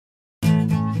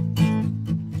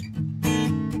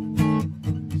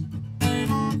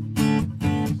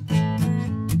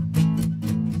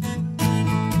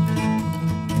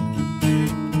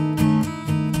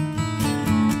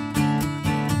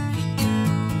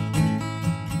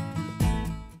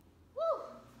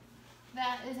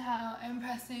I'm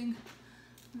pressing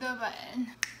the button.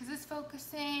 Is this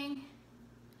focusing?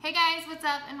 Hey guys, what's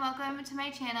up and welcome to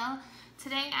my channel.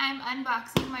 Today I'm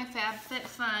unboxing my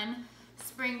Fabfitfun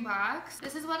Springbox.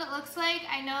 This is what it looks like.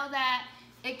 I know that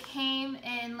it came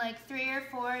in like 3 or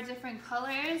 4 different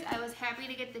colors. I was happy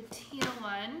to get the teal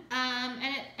one.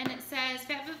 And it says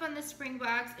Fabfitfun the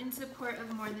Springbox in support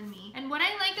of More Than Me. And what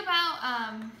I like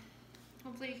about,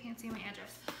 hopefully you can't see my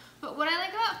address, but what I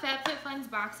like about Fabfitfun's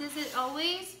boxes, it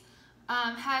always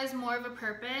has more of a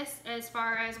purpose as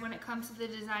far as when it comes to the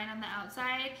design on the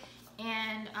outside.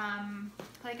 And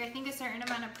like I think a certain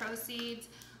amount of proceeds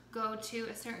go to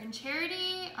a certain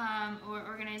charity or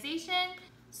organization.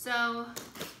 So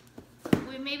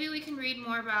maybe we can read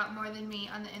more about More Than Me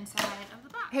on the inside of the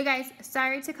box. Hey guys,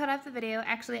 sorry to cut off the video.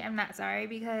 Actually, I'm not sorry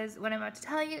because what I'm about to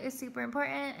tell you is super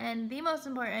important and the most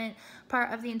important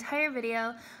part of the entire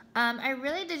video. I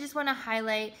really did just want to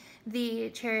highlight the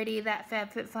charity that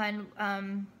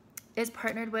Fabfitfun is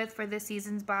partnered with for this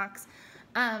season's box.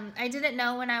 I didn't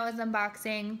know when I was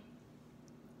unboxing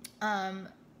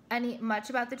much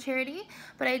about the charity,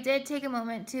 but I did take a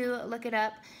moment to look it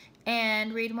up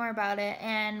and read more about it.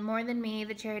 And More Than Me,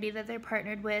 the charity that they're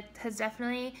partnered with, has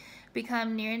definitely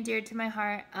become near and dear to my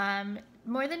heart.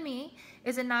 More Than Me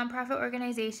is a nonprofit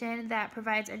organization that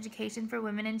provides education for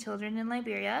women and children in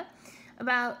Liberia.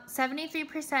 About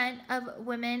 73% of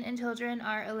women and children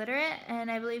are illiterate, and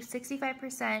I believe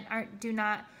 65% do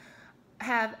not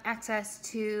have access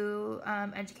to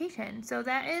education. So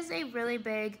that is a really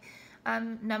big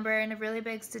number and a really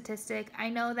big statistic. I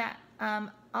know that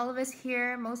all of us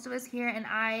here, most of us here, and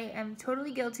I am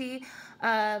totally guilty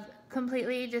of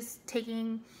completely just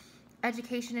taking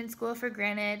education in school for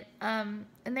granted. And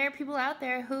there are people out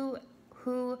there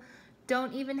who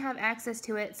don't even have access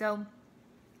to it. So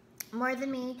More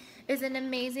Than Me is an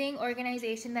amazing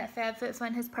organization that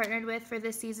Fabfitfun has partnered with for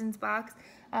this season's box.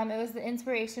 It was the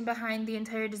inspiration behind the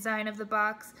entire design of the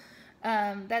box.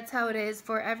 That's how it is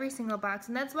for every single box,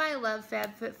 and that's why I love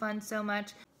Fabfitfun so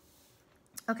much.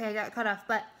 Okay, I got cut off,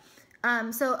 but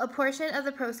so a portion of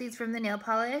the proceeds from the nail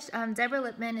polish, Deborah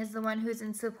Lippman is the one who's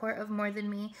in support of More Than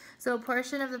Me, so a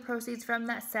portion of the proceeds from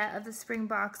that set of the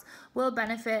Springbox will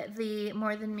benefit the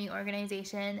More Than Me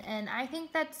organization. And I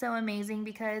think that's so amazing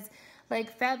because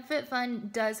like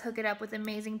Fabfitfun does hook it up with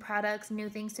amazing products, new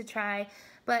things to try,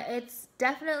 but it's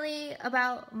definitely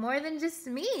about more than just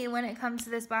me when it comes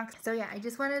to this box. So yeah, I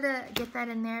just wanted to get that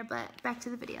in there, but back to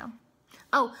the video.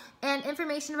 Oh, and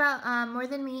information about More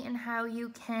Than Me and how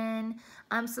you can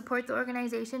support the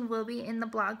organization will be in the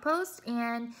blog post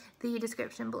and the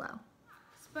description below.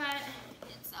 But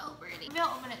it's so pretty. Maybe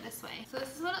I'll open it this way. So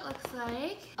this is what it looks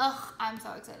like. Ugh, I'm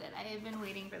so excited. I have been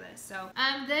waiting for this. So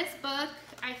this book,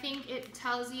 I think it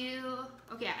tells you,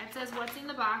 okay, yeah, it says what's in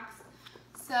the box.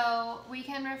 So we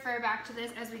can refer back to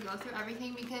this as we go through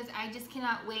everything because I just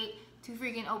cannot wait to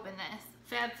freaking open this.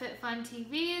 Fabfitfun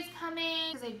TV is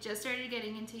coming because I just started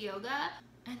getting into yoga.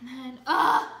 And then,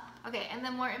 okay, and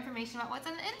then more information about what's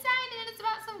on the inside, and it's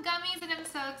about some gummies, and I'm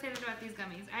so excited about these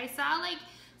gummies. I saw like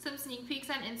some sneak peeks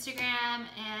on Instagram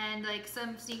and like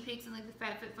some sneak peeks in like the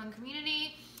Fabfitfun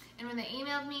community and when they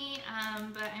emailed me,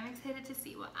 but I'm excited to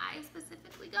see what I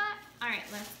specifically got. All right,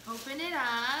 let's open it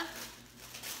up.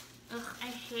 Ugh, I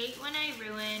hate when I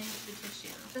ruin the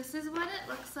tissue. This is what it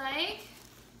looks like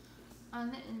on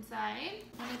the inside,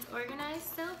 and it's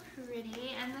organized so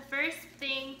pretty. And the first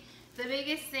thing, the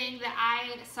biggest thing that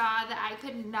I saw that I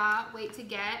could not wait to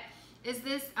get is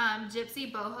this Gypsy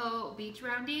Boho Beach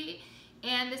Roundy.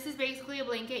 And this is basically a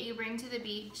blanket you bring to the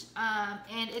beach,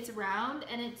 and it's round,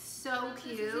 and it's so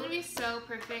cute. This is gonna be so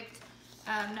perfect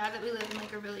now that we live in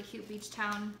like a really cute beach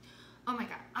town. Oh my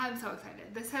god, I'm so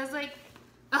excited. This has like,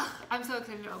 I'm so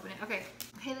excited to open it. Okay,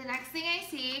 the next thing I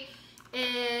see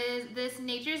is this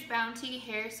Nature's Bounty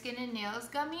Hair, Skin, and Nails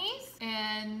gummies.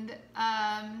 And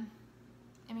I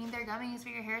mean, they're gummies for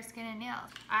your hair, skin, and nails.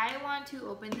 I want to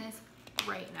open this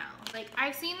right now. Like,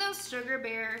 I've seen those Sugar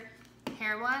Bear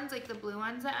hair ones, like the blue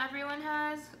ones that everyone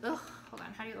has. Ugh, hold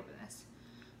on, how do you open this?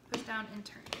 Push down and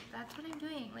turn it. That's what I'm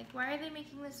doing. Like, why are they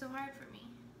making this so hard for me?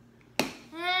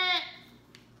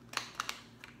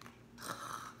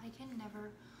 I can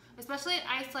never, especially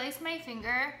I sliced my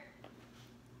finger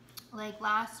like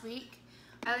last week.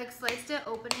 I like sliced it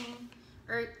opening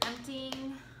or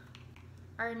emptying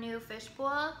our new fish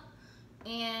bowl,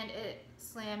 and it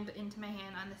slammed into my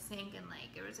hand on the sink, and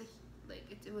like it was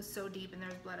it was so deep and there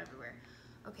was blood everywhere.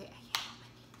 Okay, I can't open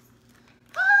these.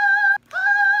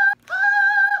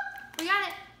 We got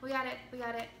it, we got it, we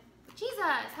got it. Jesus,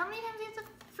 how many times do you have to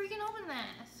freaking open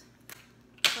this?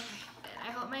 Okay,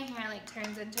 I hope my hair like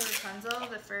turns into Rapunzel,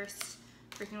 the first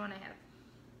freaking one I have.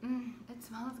 It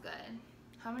smells good.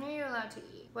 How many are you allowed to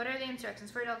eat? What are the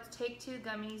instructions for adults? Take 2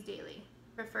 gummies daily,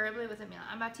 preferably with a meal.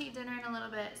 I'm about to eat dinner in a little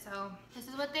bit, so this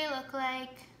is what they look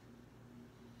like.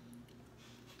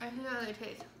 I see how they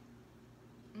taste.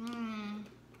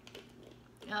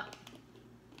 Yep.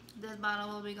 This bottle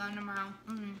will be gone tomorrow.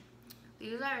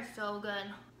 These are so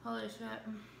good. Holy shit.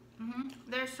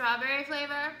 They're strawberry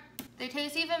flavor. They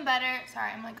taste even better.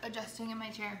 Sorry, I'm like adjusting in my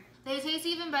chair. They taste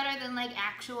even better than like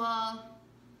actual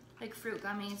like fruit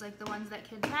gummies, like the ones that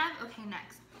kids have. Okay,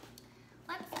 next.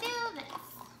 Let's do this.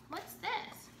 What's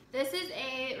this? This is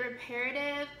a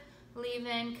reparative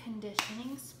leave-in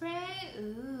conditioning spray.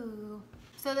 Ooh.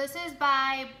 So this is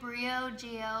by Brio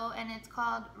Geo and it's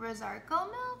called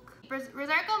Rosarco Milk.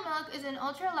 Rosarco Milk is an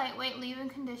ultra lightweight leave-in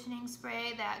conditioning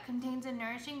spray that contains a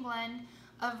nourishing blend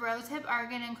of rosehip,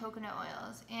 argan, and coconut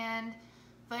oils and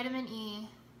vitamin E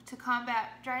to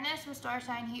combat dryness, restore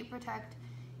shine, heat, protect,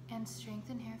 and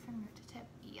strengthen hair from root to tip.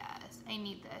 Yes, I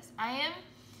need this. I am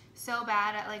so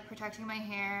bad at like protecting my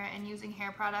hair and using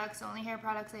hair products. The only hair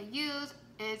products I use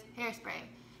is hairspray.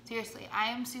 Seriously, I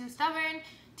am too stubborn,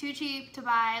 too cheap to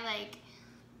buy like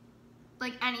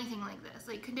anything like this,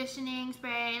 like conditioning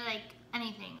spray, like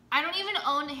anything. I don't even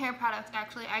own hair products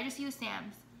actually. I just use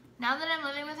Sam's. Now that I'm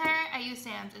living with her, I use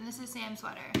Sam's, and this is Sam's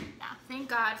sweater. Yeah, thank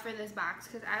God for this box,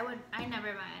 because I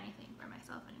never buy anything for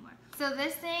myself anymore. So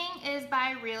this thing is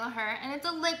by Real Her, and it's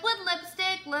a liquid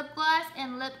lipstick, lip gloss,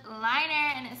 and lip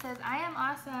liner, and it says, I am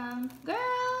awesome. Girl,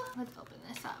 let's open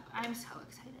this up. I'm so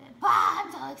excited. Wow,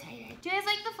 I'm so excited. Do you guys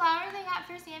like the flowers I got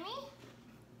for Sammy?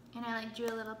 And I like drew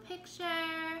a little picture.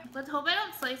 Let's hope I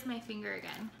don't slice my finger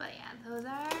again. But yeah, those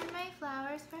are my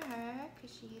flowers for her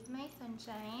because she's my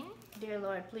sunshine. Dear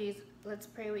Lord, please, let's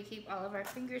pray we keep all of our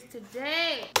fingers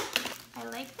today. I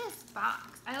like this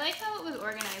box. I like how it was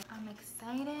organized. I'm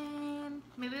excited.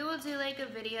 Maybe we'll do like a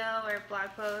video or a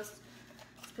blog post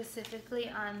specifically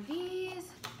on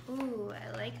these. Ooh,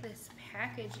 I like this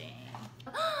packaging.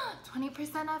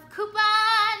 20% off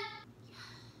coupon!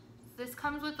 This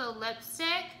comes with a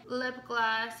lipstick, lip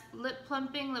gloss, lip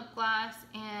plumping lip gloss,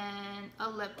 and a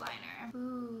lip liner.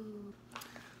 Ooh.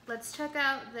 Let's check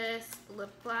out this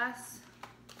lip gloss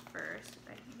first, if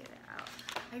I can get it out.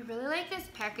 I really like this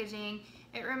packaging.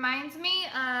 It reminds me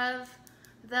of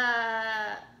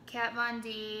the Kat Von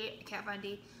D,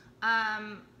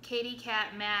 Katy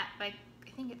Kat Matte by,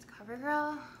 I think it's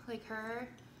CoverGirl, like her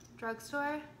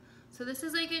drugstore. So this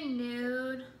is like a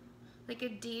nude, like a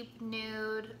deep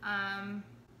nude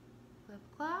lip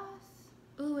gloss.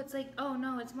 Ooh, it's like, oh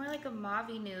no, it's more like a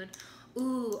mauve-y nude.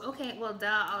 Ooh, okay, well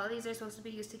duh, all of these are supposed to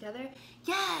be used together.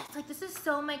 Yes, like this is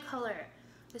so my color.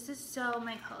 This is so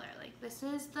my color. Like this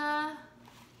is the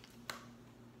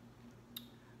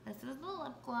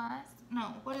lip gloss.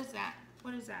 No, what is that?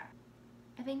 What is that?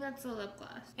 I think that's the lip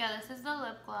gloss. Yeah, this is the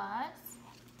lip gloss.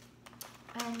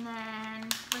 And then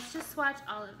let's just swatch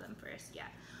all of them first, yeah.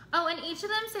 Oh, and each of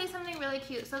them say something really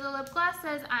cute. So the lip gloss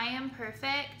says, I am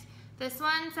perfect. This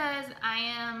one says, I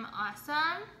am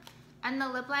awesome. And the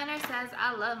lip liner says,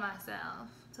 I love myself.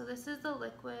 So this is the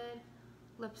liquid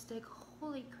lipstick.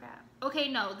 Holy crap. Okay,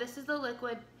 no, this is the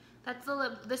liquid. That's the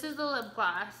lip. This is the lip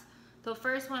gloss. The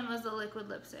first one was the liquid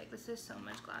lipstick. This is so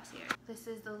much glossier. This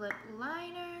is the lip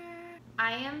liner.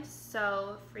 I am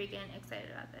so freaking excited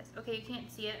about this. Okay, you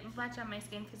can't see it much on my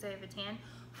skin because I have a tan.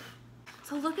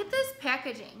 So look at this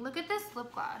packaging. Look at this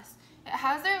lip gloss. It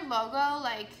has their logo,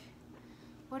 like,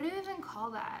 what do you even call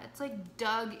that? It's like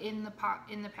dug in the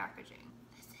packaging.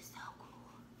 This is so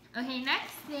cool. Okay,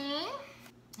 next thing.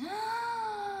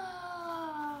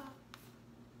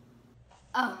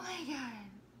 Oh my god.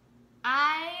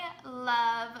 I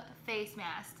love face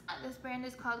masks. This brand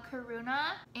is called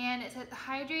Karuna, and it says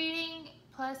hydrating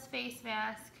plus face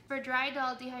mask for dry,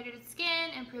 dull, dehydrated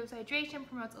skin, improves hydration,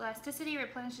 promotes elasticity,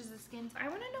 replenishes the skin. I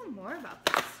want to know more about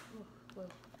this. Ooh,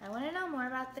 I want to know more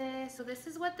about this. So this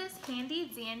is what this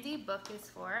handy dandy book is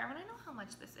for. I want to know how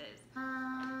much this is.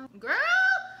 Girl,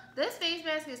 this face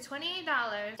mask is $28. Dry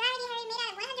dehydrated, made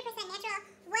out of 100% natural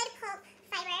wood pulp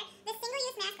fiber. This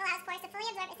single-use mask allows pores to fully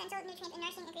absorb essential nutrients and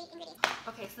nourishing ingredients.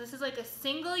 Okay, so this is like a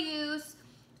single-use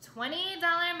 $28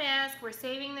 mask. We're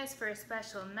saving this for a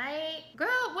special night.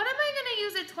 Girl, what am I gonna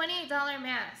use a $28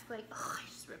 mask? Like, oh, I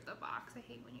just ripped the box. I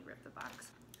hate when you rip the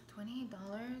box. $28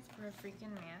 for a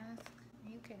freaking mask?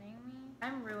 Are you kidding me?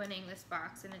 I'm ruining this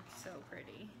box and it's so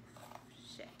pretty.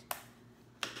 Shit.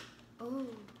 Oh.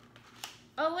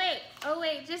 Oh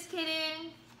wait, just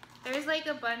kidding. There's like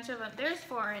a bunch of them. There's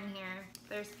 4 in here.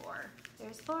 There's 4.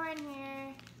 There's 4 in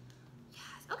here.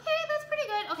 Yes. Okay, that's pretty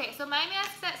good. Okay, so my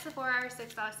masks at Sephora are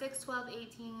 $6. 6, 12,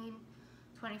 18,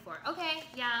 24. Okay,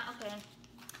 yeah, okay.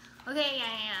 Okay,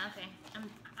 yeah, okay.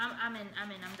 I'm in, I'm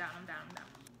down.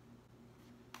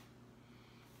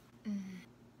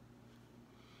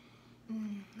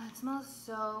 That smells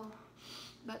so,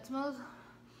 that smells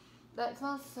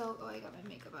so, oh, I got my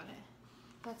makeup on it.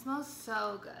 That smells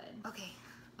so good.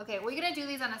 Okay, we're gonna do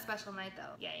these on a special night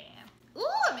though. Yeah. Ooh,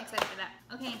 I'm excited for that.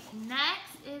 Okay,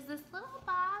 next is this little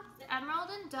box, Emerald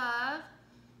and Dove.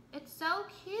 It's so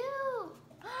cute.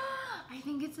 I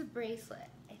think it's a bracelet.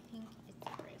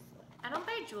 I don't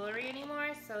buy jewelry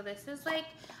anymore, so this is like,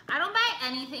 I don't buy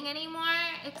anything anymore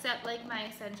except like my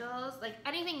essentials, like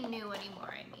anything new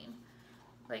anymore, I mean.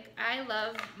 Like, I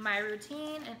love my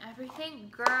routine and everything.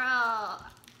 Girl.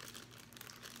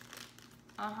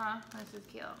 This is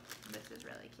cute. This is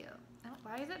really cute. Oh,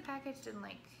 why is it packaged in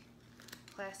like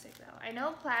plastic though? I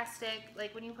know plastic,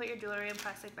 like when you put your jewelry in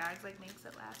plastic bags, like makes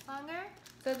it last longer.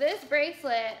 So this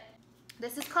bracelet,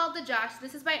 this is called the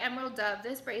this is by Emerald Dove.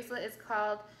 This bracelet is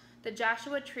called the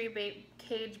Joshua Tree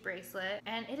Cage Bracelet,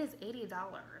 and it is $80.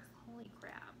 Holy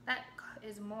crap. That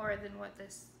is more than what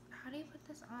this, how do you put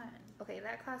this on? Okay,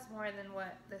 that costs more than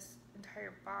what this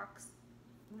entire box,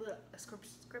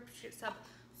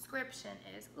 subscription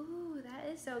is. Ooh, that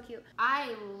is so cute.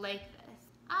 I like this.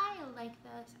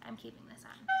 I'm keeping this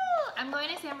on. Ooh, I'm going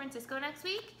to San Francisco next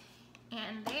week,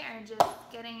 and they are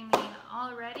just getting me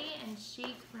all ready and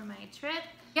chic for my trip.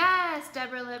 Yes,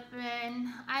 Deborah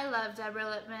Lippman. I love Deborah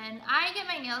Lippman. I get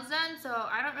my nails done, so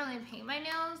I don't really paint my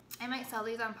nails. I might sell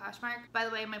these on Poshmark. By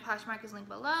the way, my Poshmark is linked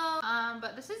below.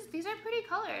 But these are pretty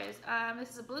colors.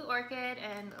 This is a blue orchid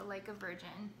and like a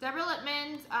virgin. Deborah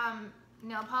Lippman's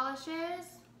nail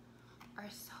polishes are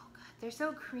so good. They're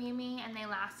so creamy and they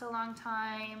last a long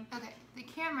time. Okay, the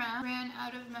camera ran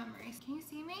out of memory. Can you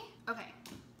see me? Okay.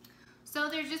 So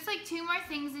there's just like 2 more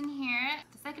things in here.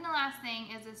 The second to last thing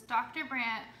is this Dr.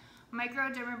 Brandt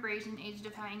Microdermabrasion Age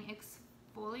Defying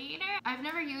Exfoliator. I've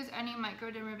never used any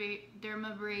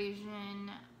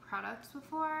microdermabrasion products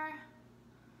before,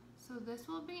 so this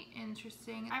will be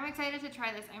interesting. I'm excited to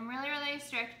try this. I'm really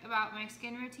strict about my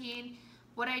skin routine.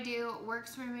 What I do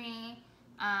works for me.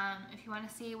 If you want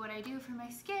to see what I do for my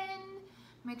skin,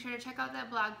 make sure to check out that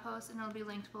blog post and it'll be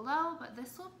linked below, but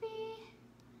this will be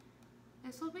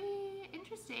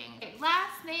interesting. Okay,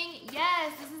 last thing,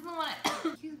 yes, this is the one,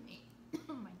 excuse me,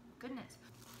 oh my goodness.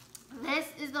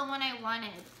 This is the one I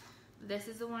wanted.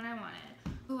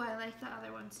 Ooh, I like the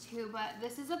other ones too, but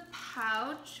this is a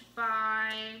pouch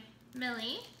by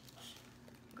Millie.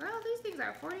 Girl, these things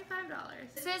are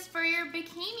 $45. This is for your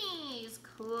bikinis,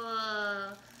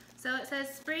 cool. So it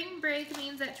says spring break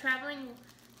means that traveling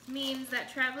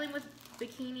with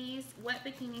bikinis, wet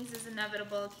bikinis is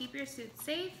inevitable. Keep your suit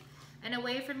safe and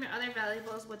away from your other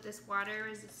valuables with this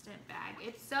water-resistant bag.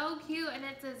 It's so cute, and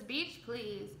it says beach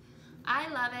please. I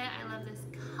love it. I love this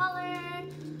color.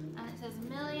 And it says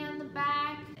Millie on the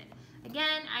back.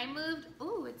 Again, I moved,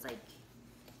 ooh, it's like,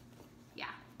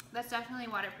 yeah, that's definitely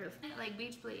waterproof. Like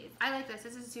beach please. I like this.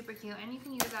 This is super cute, and you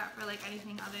can use that for like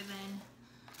anything other than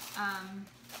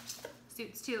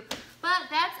suits too. But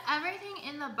that's everything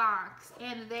in the box,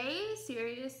 and they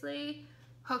seriously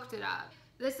hooked it up.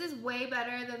 This is way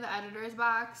better than the editor's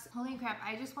box. Holy crap,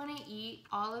 I just want to eat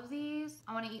all of these.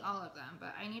 I want to eat all of them,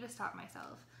 but I need to stop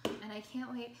myself. And I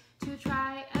can't wait to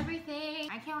try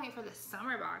everything. I can't wait for the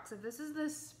summer box. If this is the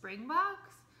spring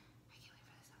box, I can't wait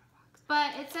for the summer box.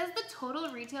 But it says the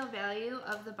total retail value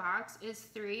of the box is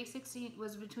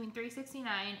was between $369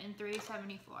 and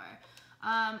 $374.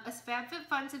 A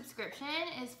Fabfitfun subscription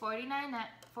is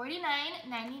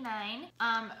 $49.99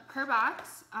 per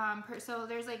box. So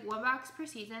there's like 1 box per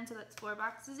season, so that's 4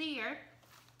 boxes a year.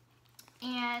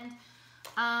 And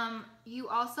you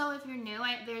also, if you're new,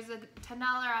 there's a $10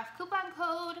 off coupon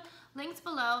code, links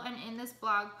below and in this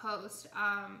blog post.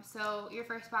 So your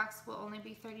first box will only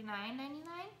be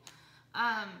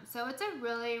 $39.99. So it's a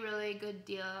really good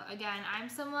deal. Again, I'm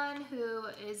someone who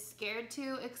is scared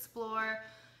to explore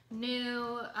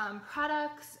new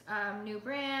products, new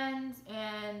brands,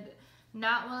 and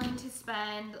not willing to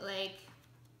spend like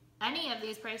any of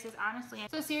these prices, honestly.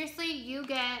 So seriously, you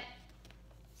get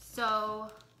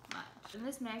so much. And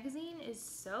this magazine is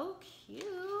so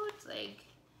cute. Like,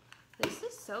 this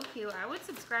is so cute. I would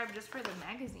subscribe just for the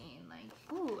magazine. Like,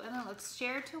 ooh, and then look,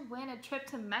 share to win a trip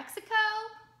to Mexico.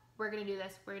 We're gonna do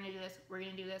this, we're gonna do this, we're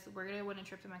gonna do this, we're gonna win a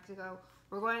trip to Mexico.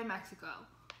 We're going to Mexico.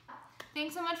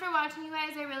 Thanks so much for watching, you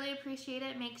guys. I really appreciate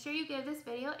it. Make sure you give this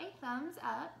video a thumbs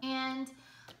up and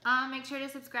make sure to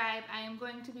subscribe. I am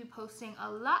going to be posting a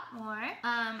lot more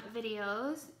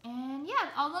videos. And yeah,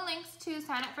 all the links to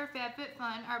sign up for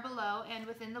Fabfitfun are below and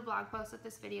within the blog post that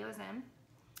this video is in.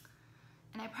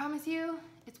 And I promise you,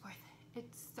 it's worth it.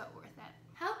 It's so worth it.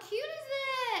 How cute is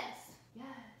this? Yes,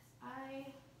 I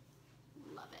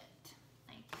love it.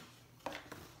 Like,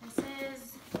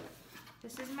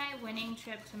 this is my winning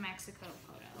trip to Mexico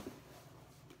photo.